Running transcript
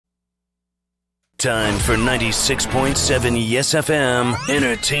Time for 96.7 Yes FM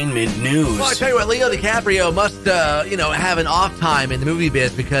Entertainment News. Well, I tell you what, Leo DiCaprio must, have an off time in the movie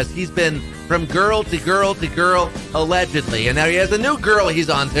biz because he's been from girl to girl to girl, allegedly. And now he has a new girl he's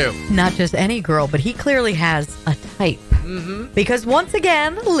on to. Not just any girl, but he clearly has a type. Because once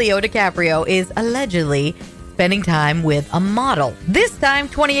again, Leo DiCaprio is allegedly spending time with a model. This time,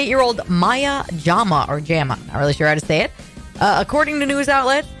 28-year-old Maya Jama, or Jama, not really sure how to say it. According to news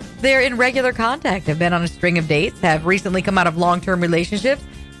outlets, they're in regular contact, have been on a string of dates, have recently come out of long-term relationships.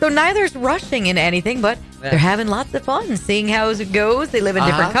 So neither's rushing into anything, but they're having lots of fun, seeing how it goes. They live in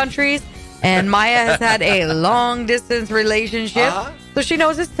different countries, and Maya has had a long-distance relationship. So she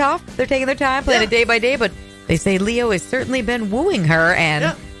knows it's tough. They're taking their time, playing it day by day, but they say Leo has certainly been wooing her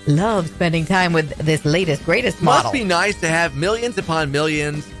and loves spending time with this latest, greatest model. Must be nice to have millions upon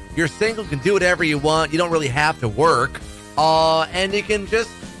millions. You're single, can do whatever you want. You don't really have to work. And you can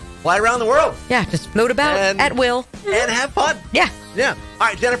just fly around the world. Yeah, just float about at will. And have fun. Yeah. Yeah. All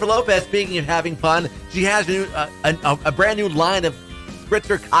right, Jennifer Lopez, speaking of having fun, she has a brand new line of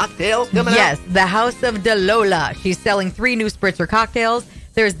spritzer cocktails coming out. Yes, the House of Delola. She's selling 3 new spritzer cocktails.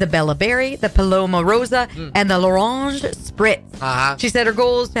 There's the Bella Berry, the Paloma Rosa, and the L'Orange Spritz. She said her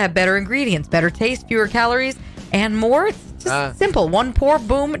goal is to have better ingredients, better taste, fewer calories, and more. It's just simple. One pour,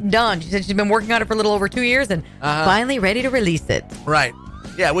 boom, done. She said she's been working on it for a little over 2 years and finally ready to release it. Right.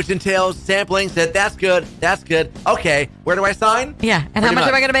 Yeah, which entails sampling. Said, that's good. Okay, where do I sign? Yeah, and how much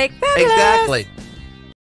am I going to make? Fabulous. Exactly.